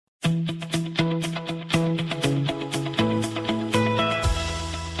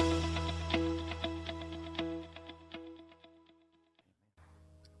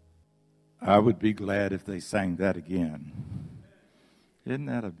I would be glad if they sang that again. Isn't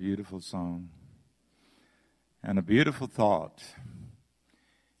that a beautiful song? And a beautiful thought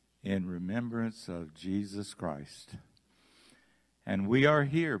in remembrance of Jesus Christ. And we are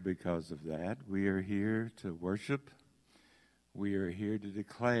here because of that. We are here to worship. We are here to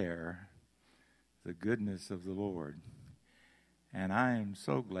declare the goodness of the Lord. And I am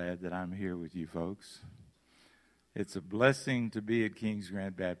so glad that I'm here with you folks. It's a blessing to be at Kings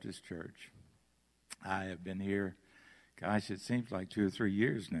Grant Baptist Church. I have been here, gosh, it seems like 2 or 3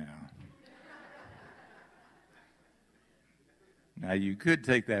 years now. Now, you could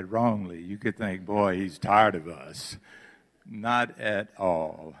take that wrongly. You could think, boy, he's tired of us. Not at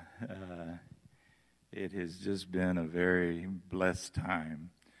all. It has just been a very blessed time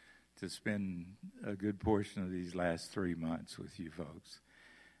to spend a good portion of these last 3 months with you folks.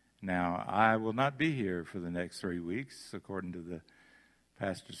 Now, I will not be here for the next 3 weeks, according to the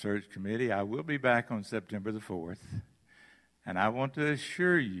Pastor Search Committee. I will be back on September the 4th, and I want to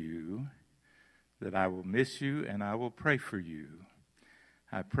assure you that I will miss you and I will pray for you.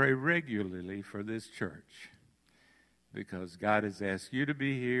 I pray regularly for this church because God has asked you to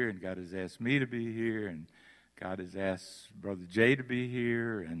be here, and God has asked me to be here, and God has asked Brother Jay to be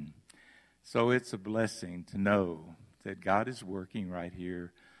here, and so it's a blessing to know that God is working right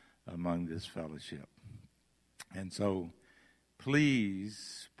here among this fellowship. And so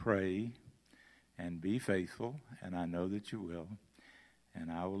please pray and be faithful, and I know that you will.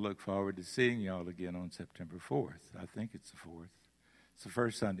 And I will look forward to seeing you all again on September 4th. I think it's the 4th. It's the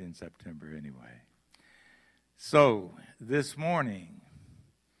first Sunday in September anyway. So this morning,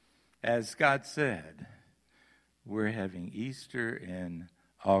 as Scott said, we're having Easter in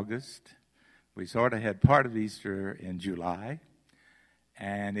August. We sort of had part of Easter in July.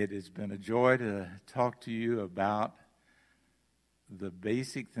 And it has been a joy to talk to you about the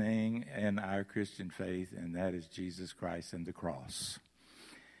basic thing in our Christian faith, and that is Jesus Christ and the cross.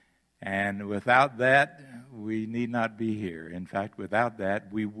 And without that, we need not be here. In fact, without that,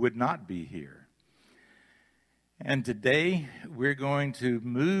 we would not be here. And today, we're going to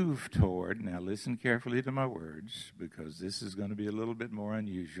move toward, now listen carefully to my words, because this is going to be a little bit more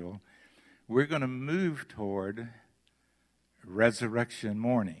unusual. We're going to move toward resurrection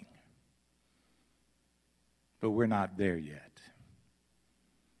morning. But we're not there yet.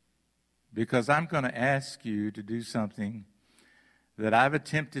 Because I'm going to ask you to do something that I've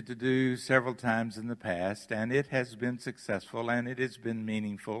attempted to do several times in the past, and it has been successful, and it has been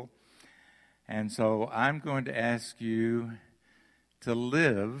meaningful. And so I'm going to ask you to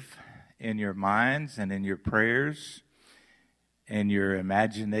live in your minds and in your prayers, in your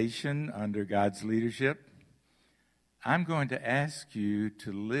imagination under God's leadership. I'm going to ask you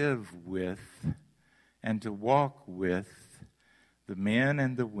to live with and to walk with the men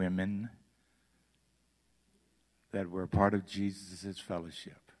and the women that were part of Jesus'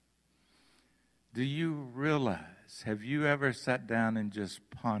 fellowship. Do you realize, have you ever sat down and just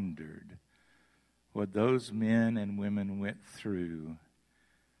pondered what those men and women went through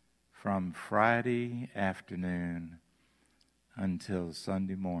from Friday afternoon until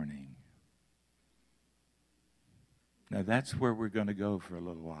Sunday morning? Now, that's where we're going to go for a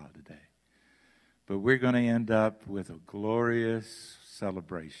little while today. But we're going to end up with a glorious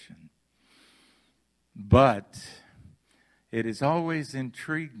celebration. But it has always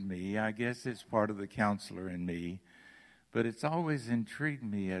intrigued me, I guess it's part of the counselor in me, but it's always intrigued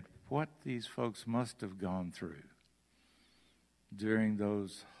me at what these folks must have gone through during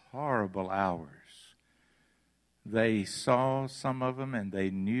those horrible hours. They saw some of them, and they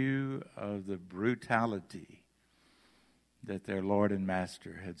knew of the brutality that their Lord and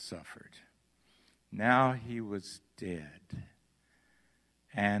Master had suffered. Now he was dead.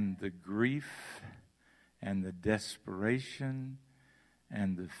 And the grief and the desperation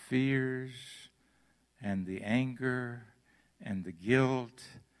and the fears and the anger and the guilt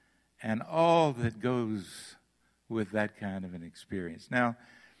and all that goes with that kind of an experience. Now,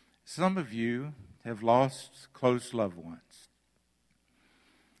 some of you have lost close loved ones,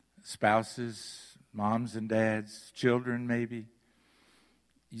 spouses, moms and dads, children maybe.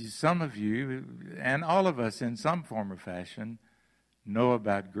 Some of you, and all of us in some form or fashion, know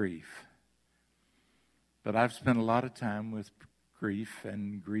about grief. But I've spent a lot of time with grief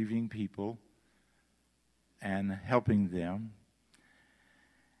and grieving people and helping them.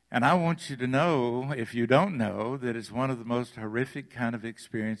 And I want you to know, if you don't know, that it's one of the most horrific kind of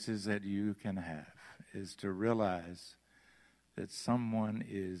experiences that you can have, is to realize that someone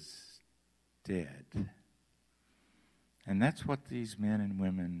is dead. And that's what these men and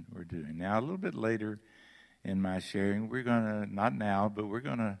women were doing. Now, a little bit later in my sharing, we're going to, not now, but we're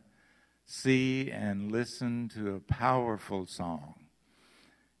going to see and listen to a powerful song.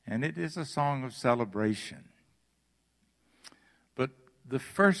 And it is a song of celebration. But the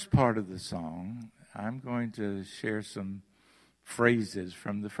first part of the song, I'm going to share some phrases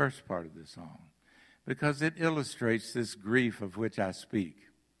from the first part of the song because it illustrates this grief of which I speak.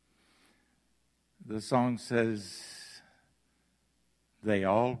 The song says, "They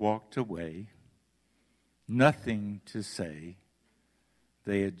all walked away, nothing to say.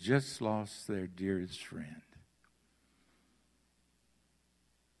 They had just lost their dearest friend.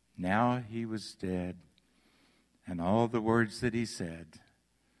 Now he was dead, and all the words that he said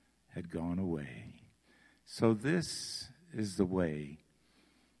had gone away. So this is the way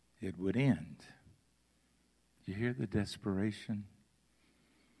it would end." You hear the desperation?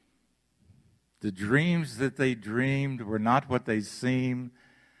 The dreams that they dreamed were not what they seem.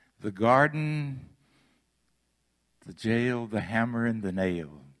 The garden, the jail, the hammer and the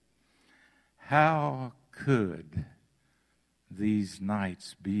nail. How could these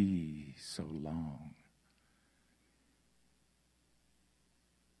nights be so long?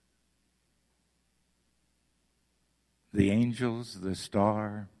 The angels, the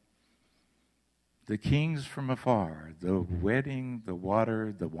star, the kings from afar, the wedding, the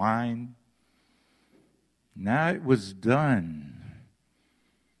water, the wine. Now it was done.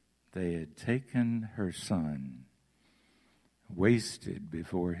 They had taken her son, wasted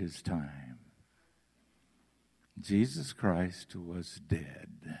before his time. Jesus Christ was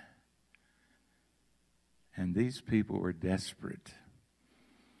dead. And these people were desperate.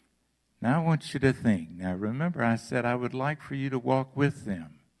 Now I want you to think. Now remember I said I would like for you to walk with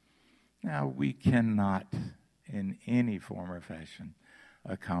them. Now we cannot in any form or fashion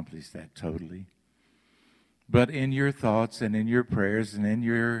accomplish that totally. But in your thoughts and in your prayers and in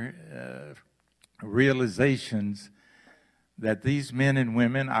your realizations that these men and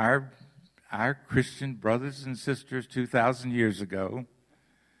women, our Christian brothers and sisters 2,000 years ago,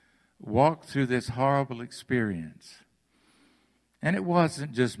 walked through this horrible experience. And it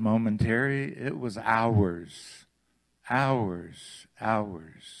wasn't just momentary, it was hours.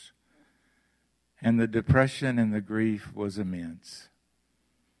 And the depression and the grief was immense.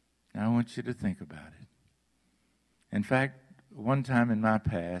 Now I want you to think about it. In fact, one time in my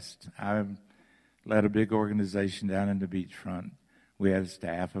past, I led a big organization down in the beachfront. We had a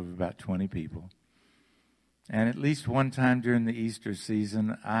staff of about 20 people. And at least one time during the Easter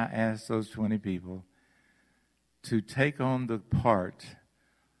season, I asked those 20 people to take on the part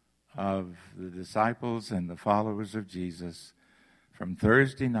of the disciples and the followers of Jesus from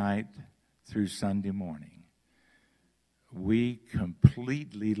Thursday night through Sunday morning. We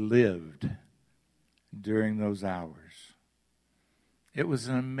completely lived during those hours. It was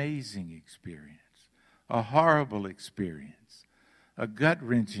an amazing experience, a horrible experience, a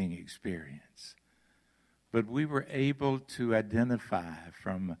gut-wrenching experience. But we were able to identify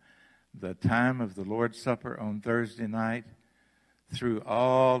from the time of the Lord's Supper on Thursday night through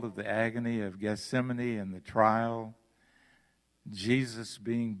all of the agony of Gethsemane and the trial, Jesus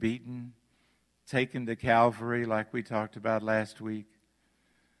being beaten, taken to Calvary like we talked about last week.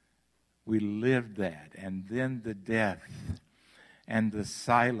 We lived that, and then the death and the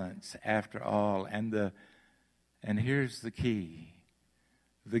silence after all, and here's the key,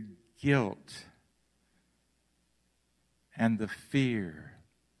 the guilt and the fear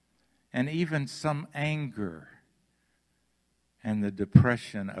and even some anger and the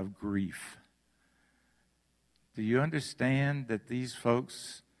depression of grief. Do you understand that these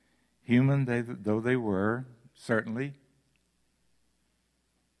folks, human though they were, certainly,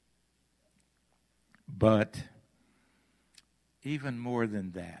 but even more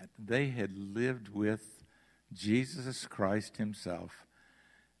than that, they had lived with Jesus Christ himself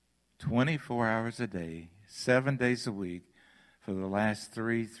 24 hours a day, 7 days a week for the last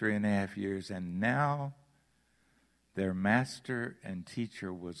 3.5 years, and now their master and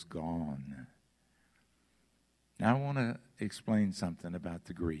teacher was gone. Now I want to explain something about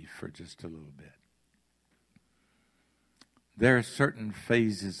the grief for just a little bit. There are certain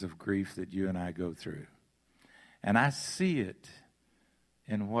phases of grief that you and I go through. And I see it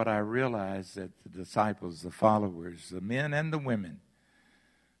in what I realize that the disciples, the followers, the men and the women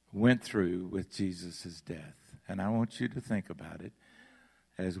went through with Jesus' death. And I want you to think about it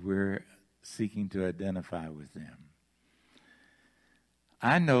as we're seeking to identify with them.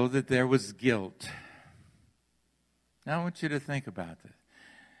 I know that there was guilt. Now I want you to think about this.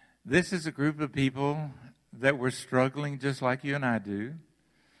 This is a group of people that were struggling just like you and I do.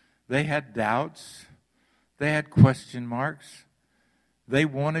 They had doubts. They had question marks. They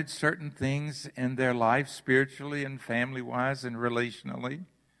wanted certain things in their life spiritually and family-wise and relationally.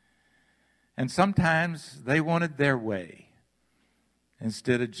 And sometimes they wanted their way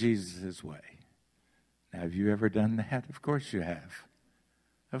instead of Jesus' way. Now, have you ever done that? Of course you have.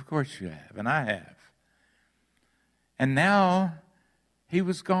 Of course you have, and I have. And now he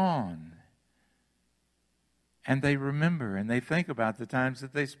was gone. And they remember and they think about the times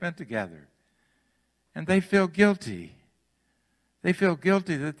that they spent together. And they feel guilty. They feel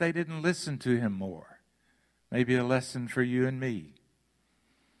guilty that they didn't listen to him more. Maybe a lesson for you and me.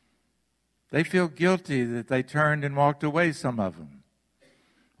 They feel guilty that they turned and walked away, some of them.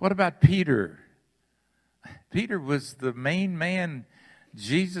 What about Peter? Peter was the main man,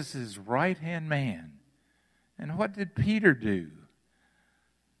 Jesus' right-hand man. And what did Peter do?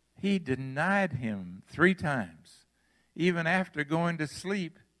 He denied him 3 times, even after going to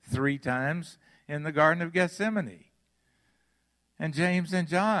sleep 3 times in the Garden of Gethsemane. And James and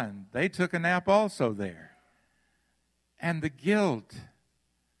John, they took a nap also there. And the guilt,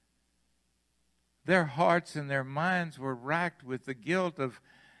 their hearts and their minds were racked with the guilt of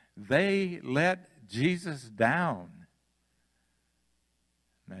they let Jesus down.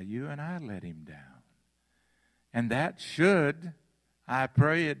 Now you and I let him down. And that should, I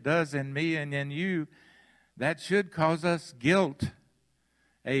pray it does in me and in you, that should cause us guilt,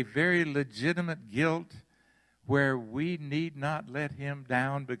 a very legitimate guilt where we need not let him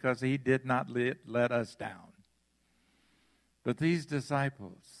down because he did not let us down. But these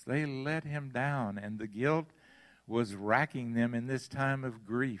disciples, they let him down, and the guilt was racking them in this time of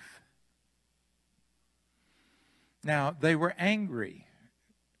grief. Now, they were angry.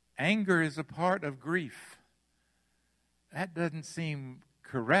 Anger is a part of grief. That doesn't seem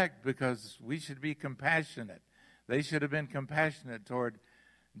correct because we should be compassionate. They should have been compassionate toward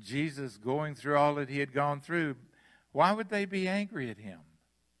Jesus going through all that he had gone through. Why would they be angry at him?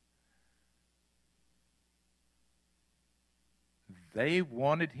 They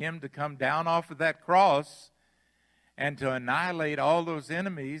wanted him to come down off of that cross and to annihilate all those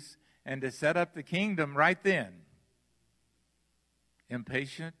enemies and to set up the kingdom right then.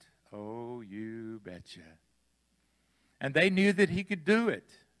 Impatient? Oh, you betcha. And they knew that he could do it.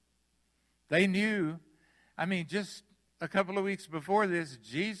 They knew, just a couple of weeks before this,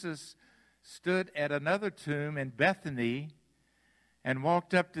 Jesus stood at another tomb in Bethany and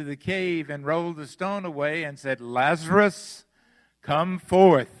walked up to the cave and rolled the stone away and said, "Lazarus, come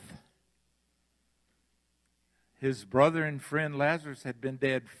forth." His brother and friend Lazarus had been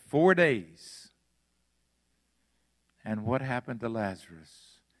dead 4 days. And what happened to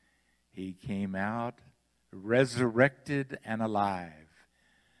Lazarus? He came out resurrected and alive.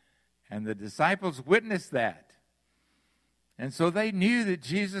 And the disciples witnessed that. And so they knew that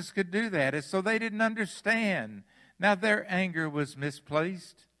Jesus could do that. And so they didn't understand. Now their anger was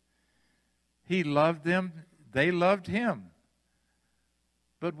misplaced. He loved them. They loved him.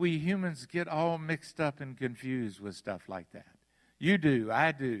 But we humans get all mixed up and confused with stuff like that. You do.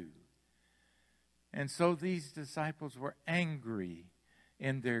 I do. And so these disciples were angry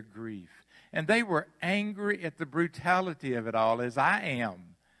in their grief. And they were angry at the brutality of it all, as I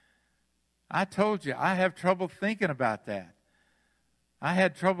am. I told you, I have trouble thinking about that. I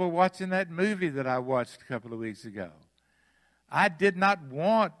had trouble watching that movie that I watched a couple of weeks ago. I did not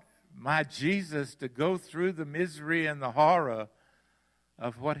want my Jesus to go through the misery and the horror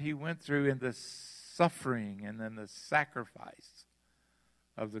of what he went through in the suffering and then the sacrifice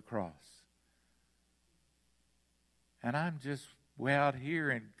of the cross. And I'm just way out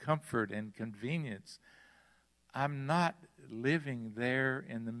here in comfort and convenience. I'm not living there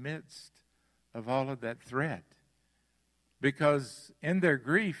in the midst of all of that threat. Because in their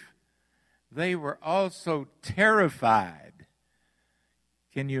grief, they were also terrified.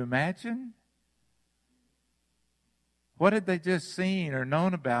 Can you imagine? What had they just seen or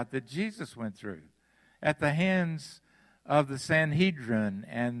known about that Jesus went through at the hands of the Sanhedrin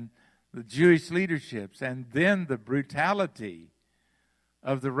and the Jewish leaderships, and then the brutality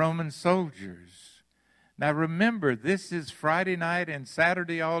of the Roman soldiers? Now remember, this is Friday night and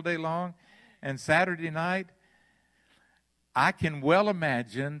Saturday all day long. And Saturday night, I can well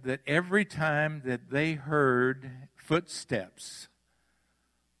imagine that every time that they heard footsteps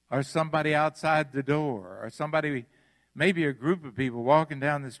or somebody outside the door or somebody, maybe a group of people walking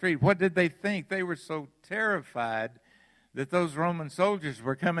down the street, what did they think? They were so terrified that those Roman soldiers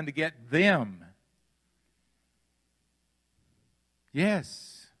were coming to get them.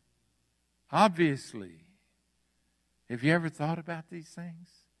 Yes, obviously. Have you ever thought about these things?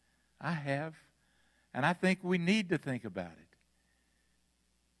 I have. And I think we need to think about it.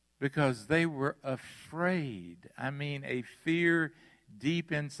 Because they were afraid. A fear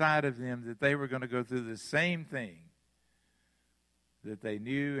deep inside of them that they were going to go through the same thing that they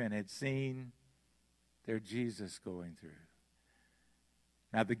knew and had seen their Jesus going through.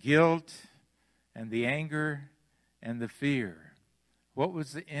 Now, the guilt and the anger and the fear, what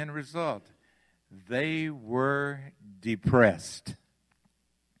was the end result? They were depressed.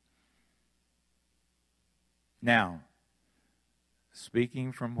 Now,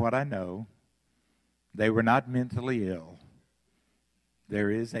 speaking from what I know, they were not mentally ill. There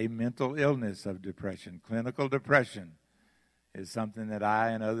is a mental illness of depression. Clinical depression is something that I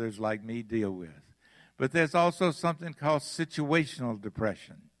and others like me deal with. But there's also something called situational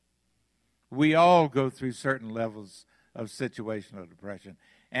depression. We all go through certain levels of situational depression.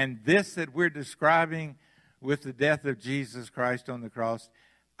 And this that we're describing with the death of Jesus Christ on the cross,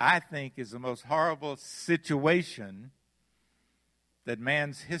 I think is the most horrible situation that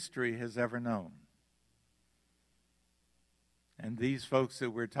man's history has ever known. And these folks that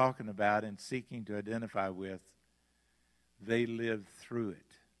we're talking about and seeking to identify with, they lived through it.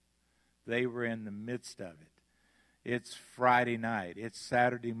 They were in the midst of it. It's Friday night. It's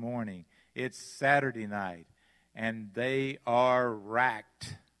Saturday morning. It's Saturday night. And they are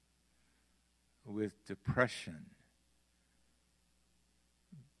racked with depression.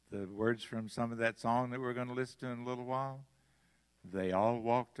 The words from some of that song that we're going to listen to in a little while, they all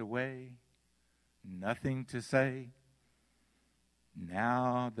walked away, nothing to say.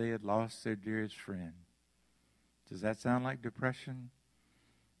 Now they had lost their dearest friend. Does that sound like depression?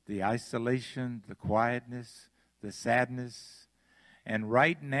 The isolation, the quietness, the sadness. And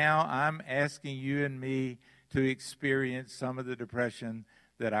right now I'm asking you and me to experience some of the depression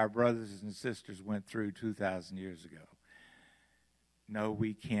that our brothers and sisters went through 2,000 years ago. No,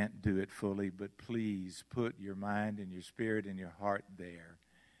 we can't do it fully, but please put your mind and your spirit and your heart there,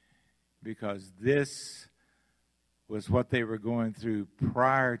 because this was what they were going through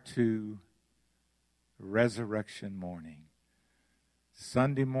prior to resurrection morning.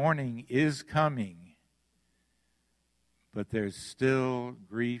 Sunday morning is coming, but there's still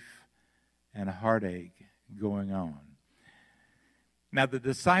grief and heartache going on. Now, the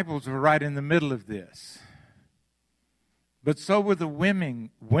disciples were right in the middle of this, but so were the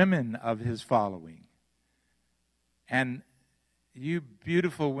women of his following. And you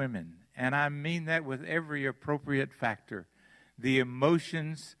beautiful women, and I mean that with every appropriate factor, the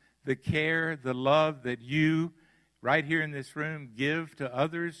emotions, the care, the love that you, right here in this room, give to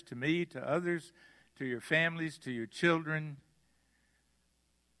others, to me, to others, to your families, to your children.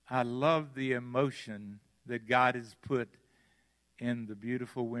 I love the emotion that God has put in the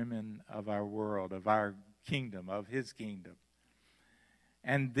beautiful women of our world, of our kingdom, of his kingdom.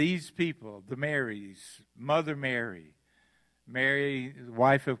 And these people, the Marys, Mother Mary, Mary,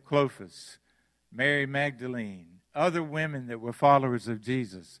 wife of Clopas, Mary Magdalene, other women that were followers of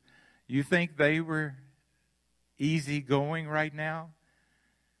Jesus, you think they were easy going right now?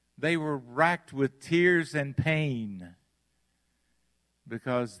 They were racked with tears and pain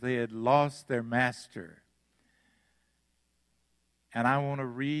because they had lost their master. And I want to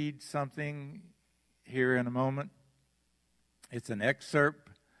read something here in a moment. It's an excerpt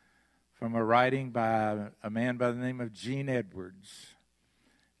from a writing by a man by the name of Gene Edwards.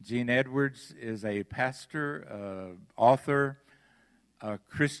 Gene Edwards is a pastor, author, a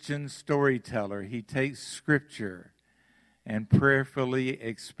Christian storyteller. He takes Scripture and prayerfully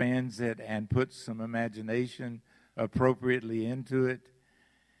expands it and puts some imagination appropriately into it.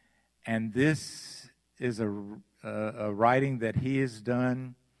 And this is a writing that he has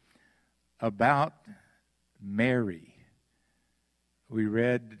done about Mary. We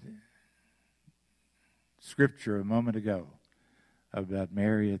read Scripture a moment ago about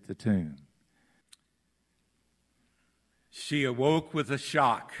Mary at the tomb. She awoke with a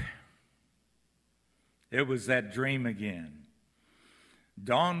shock. It was that dream again.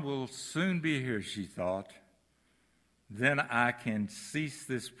 Dawn will soon be here, she thought. Then I can cease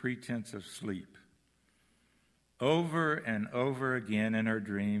this pretense of sleep. Over and over again in her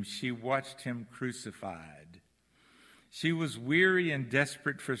dreams, she watched him crucified. She was weary and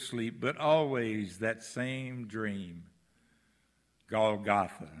desperate for sleep, but always that same dream,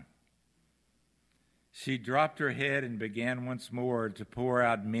 Golgotha. She dropped her head and began once more to pour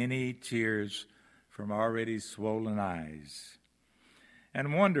out many tears from already swollen eyes,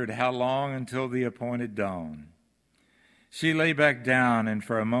 and wondered how long until the appointed dawn. She lay back down and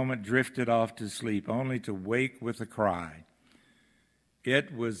for a moment drifted off to sleep, only to wake with a cry.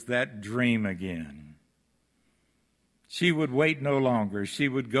 It was that dream again. She would wait no longer. She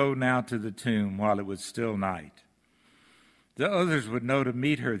would go now to the tomb while it was still night. The others would know to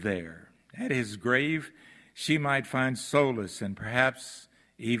meet her there. At his grave, she might find solace and perhaps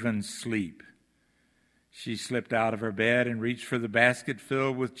even sleep. She slipped out of her bed and reached for the basket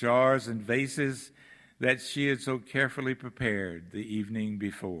filled with jars and vases that she had so carefully prepared the evening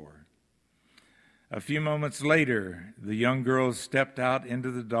before. A few moments later, the young girl stepped out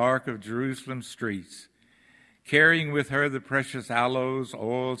into the dark of Jerusalem's streets, carrying with her the precious aloes,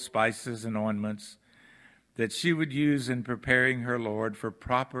 oil, spices, and ointments that she would use in preparing her Lord for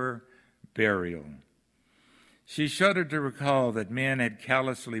proper burial. She shuddered to recall that men had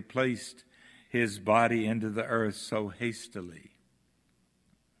callously placed his body into the earth so hastily.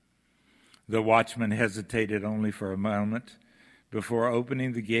 The watchman hesitated only for a moment before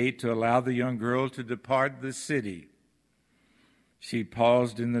opening the gate to allow the young girl to depart the city. She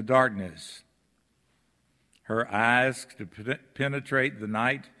paused in the darkness, her eyes to penetrate the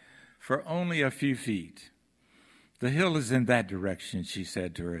night for only a few feet. The hill is in that direction, she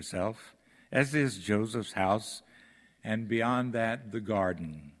said to herself, as is Joseph's house, and beyond that, the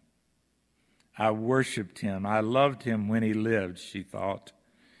garden. I worshiped him. I loved him when he lived, she thought.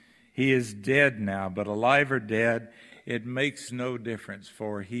 He is dead now, but alive or dead, it makes no difference,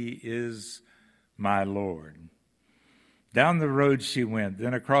 for he is my Lord. Down the road she went,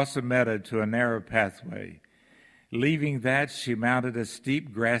 then across a meadow to a narrow pathway. Leaving that, she mounted a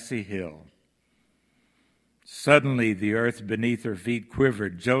steep, grassy hill. Suddenly, the earth beneath her feet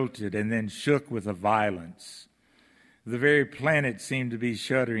quivered, jolted, and then shook with a violence. The very planet seemed to be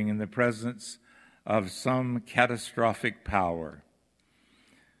shuddering in the presence of some catastrophic power.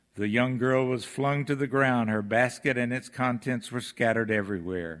 The young girl was flung to the ground. Her basket and its contents were scattered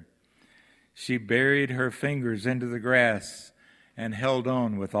everywhere. She buried her fingers into the grass and held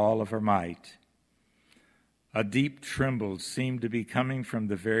on with all of her might. A deep tremble seemed to be coming from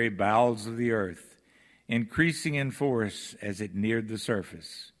the very bowels of the earth, increasing in force as it neared the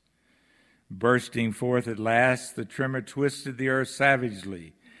surface. Bursting forth at last, the tremor twisted the earth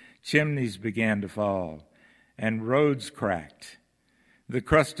savagely. Chimneys began to fall, and roads cracked. The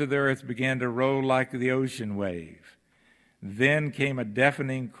crust of the earth began to roll like the ocean wave. Then came a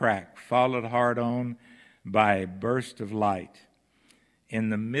deafening crack, followed hard on by a burst of light. In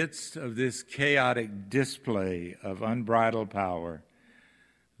the midst of this chaotic display of unbridled power,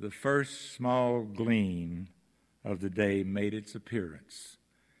 the first small gleam of the day made its appearance.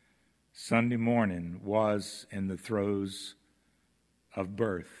 Sunday morning was in the throes of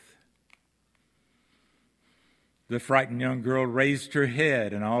birth. The frightened young girl raised her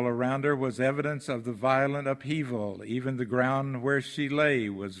head, and all around her was evidence of the violent upheaval. Even the ground where she lay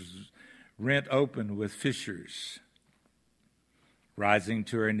was rent open with fissures. Rising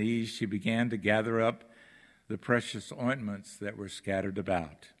to her knees, she began to gather up the precious ointments that were scattered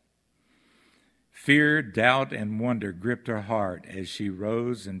about. Fear, doubt, and wonder gripped her heart as she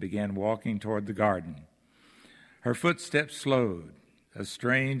rose and began walking toward the garden. Her footsteps slowed. A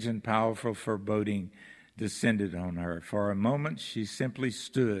strange and powerful foreboding descended on her. For a moment, she simply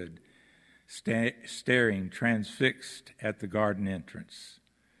stood, staring transfixed at the garden entrance.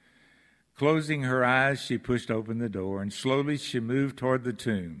 Closing her eyes, she pushed open the door, and slowly she moved toward the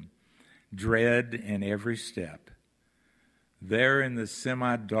tomb, dread in every step. There in the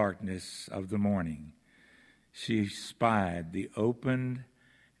semi-darkness of the morning, she spied the opened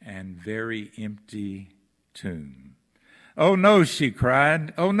and very empty tomb. "Oh no," she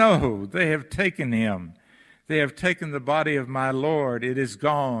cried. "Oh no, they have taken him. They have taken the body of my Lord. It is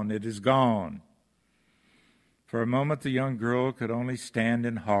gone. It is gone." For a moment, the young girl could only stand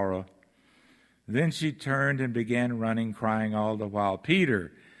in horror. Then she turned and began running, crying all the while,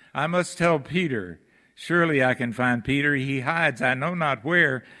 "Peter, I must tell Peter. Surely I can find Peter. He hides, I know not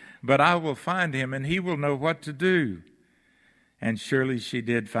where, but I will find him, and he will know what to do." And surely she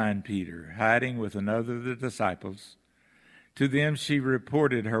did find Peter, hiding with another of the disciples. To them she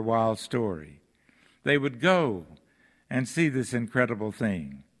reported her wild story. They would go and see this incredible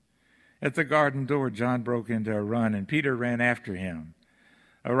thing. At the garden door, John broke into a run, and Peter ran after him.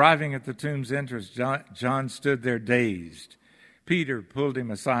 Arriving at the tomb's entrance, John stood there dazed. Peter pulled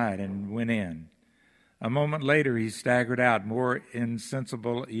him aside and went in. A moment later, he staggered out, more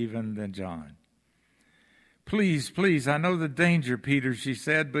insensible even than John. "Please, please, I know the danger, Peter," she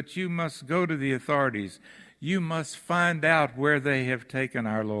said, "but you must go to the authorities. You must find out where they have taken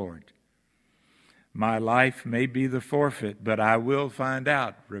our Lord." "My life may be the forfeit, but I will find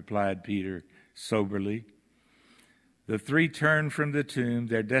out," replied Peter soberly. The three turned from the tomb,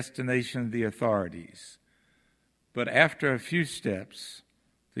 their destination the authorities. But after a few steps,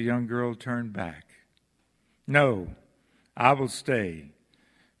 the young girl turned back. "No, I will stay.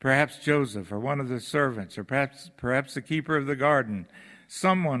 Perhaps Joseph or one of the servants, or perhaps the keeper of the garden,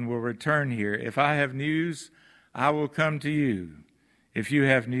 someone will return here. If I have news, I will come to you. If you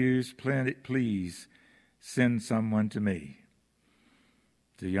have news, please Send someone to me."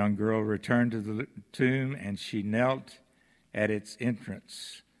 The young girl returned to the tomb, and she knelt at its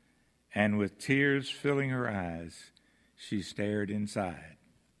entrance, and with tears filling her eyes, she stared inside.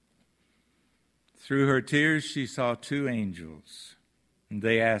 Through her tears, she saw two angels. And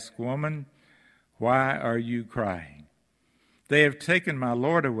they asked, "Woman, why are you crying?" "They have taken my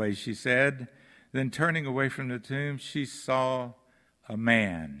Lord away," she said. Then turning away from the tomb, she saw a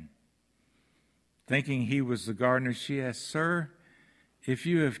man. Thinking he was the gardener, she asked, "Sir, if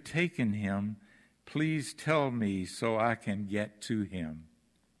you have taken him, please tell me so I can get to him."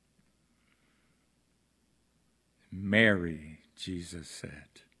 "Mary," Jesus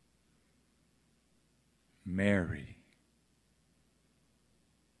said. "Mary."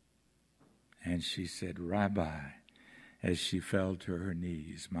 And she said, "Rabbi," as she fell to her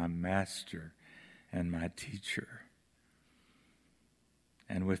knees, "my master and my teacher."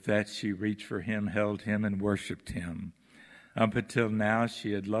 And with that, she reached for him, held him, and worshiped him. Up until now,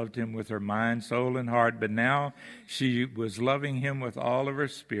 she had loved him with her mind, soul, and heart, but now she was loving him with all of her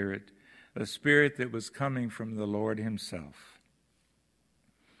spirit, a spirit that was coming from the Lord himself.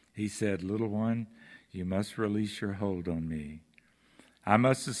 He said, "Little one, you must release your hold on me. I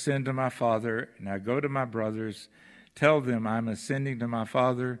must ascend to my Father. Now go to my brothers. Tell them I'm ascending to my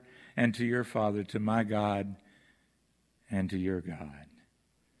Father and to your Father, to my God and to your God."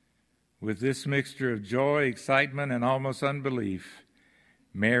 With this mixture of joy, excitement, and almost unbelief,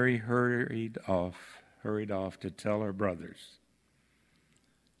 Mary hurried off to tell her brothers,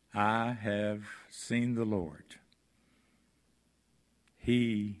 "I have seen the Lord.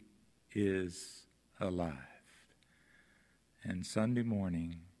 He is alive." And Sunday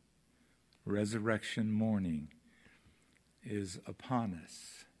morning, resurrection morning, is upon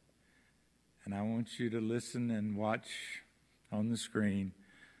us. And I want you to listen and watch on the screen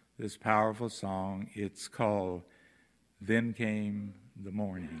this powerful song. It's called "Then Came the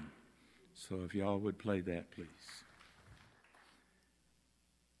Morning." So if y'all would play that, please.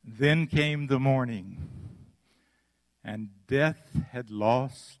 Then came the morning, and death had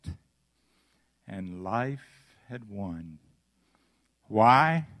lost, and life had won.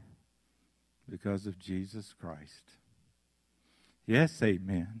 Why? Because of Jesus Christ. Yes,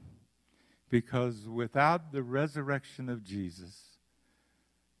 amen. Because without the resurrection of Jesus,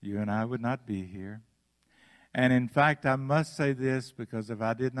 you and I would not be here. And in fact, I must say this, because if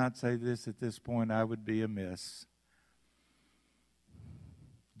I did not say this at this point, I would be amiss.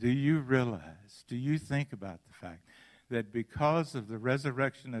 Do you realize, do you think about the fact that because of the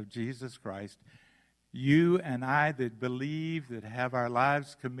resurrection of Jesus Christ, you and I that believe, that have our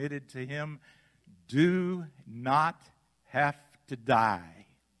lives committed to him, do not have to die?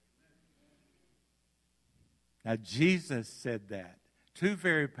 Now, Jesus said that. Two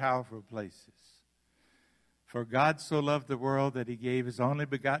very powerful places. "For God so loved the world that he gave his only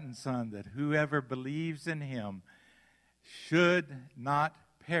begotten Son, that whoever believes in him should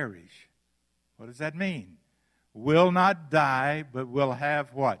not perish." What does that mean? Will not die, but will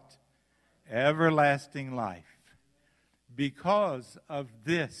have what? Everlasting life. Because of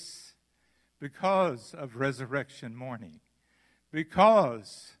this, because of resurrection morning,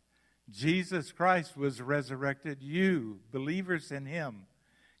 because Jesus Christ was resurrected, you, believers in him,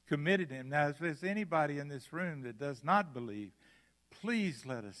 committed him. Now, if there's anybody in this room that does not believe, please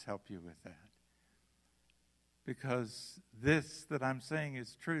let us help you with that. Because this that I'm saying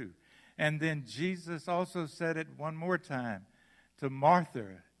is true. And then Jesus also said it one more time to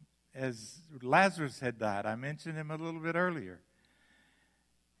Martha as Lazarus had died. I mentioned him a little bit earlier.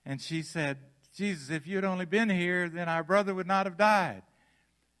 And she said, "Jesus, if you'd only been here, then our brother would not have died."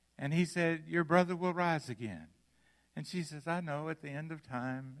 And he said, "Your brother will rise again." And she says, "I know, at the end of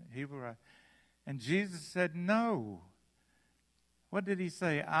time, he will rise." And Jesus said, "No." What did he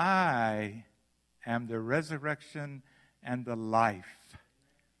say? "I am the resurrection and the life.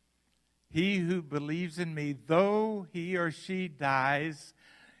 He who believes in me, though he or she dies,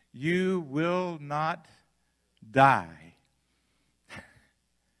 you will not die."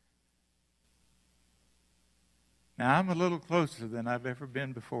 Now, I'm a little closer than I've ever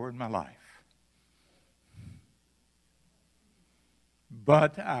been before in my life.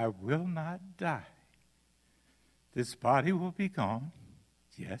 But I will not die. This body will be gone,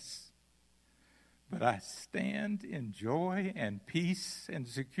 yes. But I stand in joy and peace and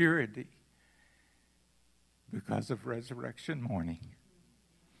security because of resurrection morning.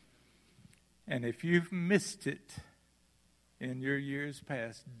 And if you've missed it in your years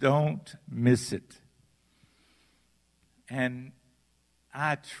past, don't miss it. And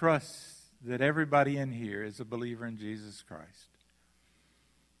I trust that everybody in here is a believer in Jesus Christ.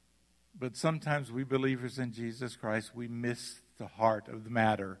 But sometimes we believers in Jesus Christ, we miss the heart of the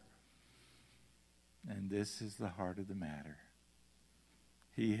matter. And this is the heart of the matter.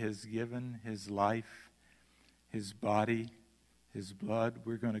 He has given his life, his body, his blood.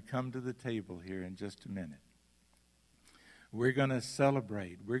 We're going to come to the table here in just a minute. We're going to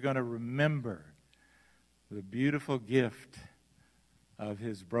celebrate. We're going to remember the beautiful gift of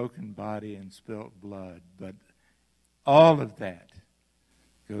his broken body and spilt blood. But all of that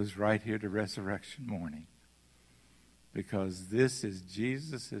goes right here to resurrection morning, because this is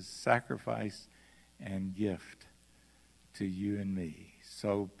Jesus' sacrifice and gift to you and me.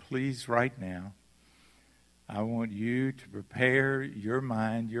 So please, right now, I want you to prepare your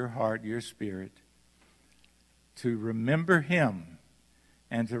mind, your heart, your spirit to remember him,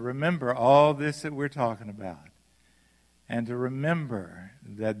 and to remember all this that we're talking about, and to remember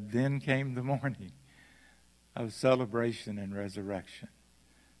that then came the morning of celebration and resurrection.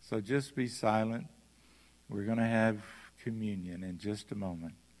 So just be silent. We're going to have communion in just a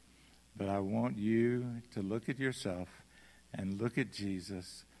moment. But I want you to look at yourself and look at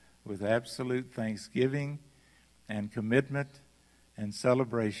Jesus with absolute thanksgiving and commitment and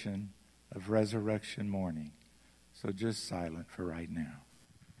celebration of resurrection morning. So just silent for right now.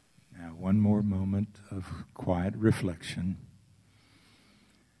 Now, one more moment of quiet reflection.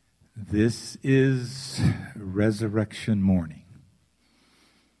 This is resurrection morning.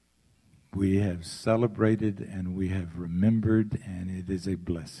 We have celebrated and we have remembered, and it is a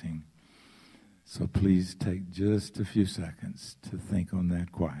blessing. So please take just a few seconds to think on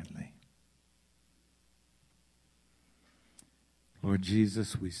that quietly. Lord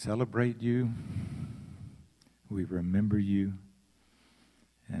Jesus, we celebrate you, we remember you,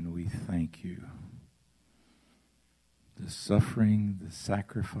 and we thank you. The suffering, the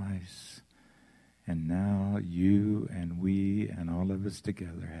sacrifice, and now you and we and all of us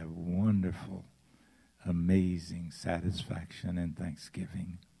together have wonderful, amazing satisfaction and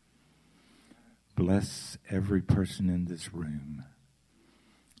thanksgiving. Bless every person in this room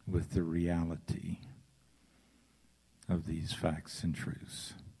with the reality of these facts and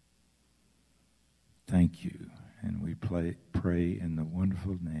truths. Thank you, and we pray in the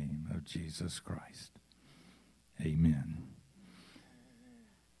wonderful name of Jesus Christ. Amen.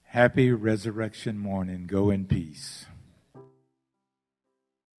 Happy resurrection morning. Go in peace.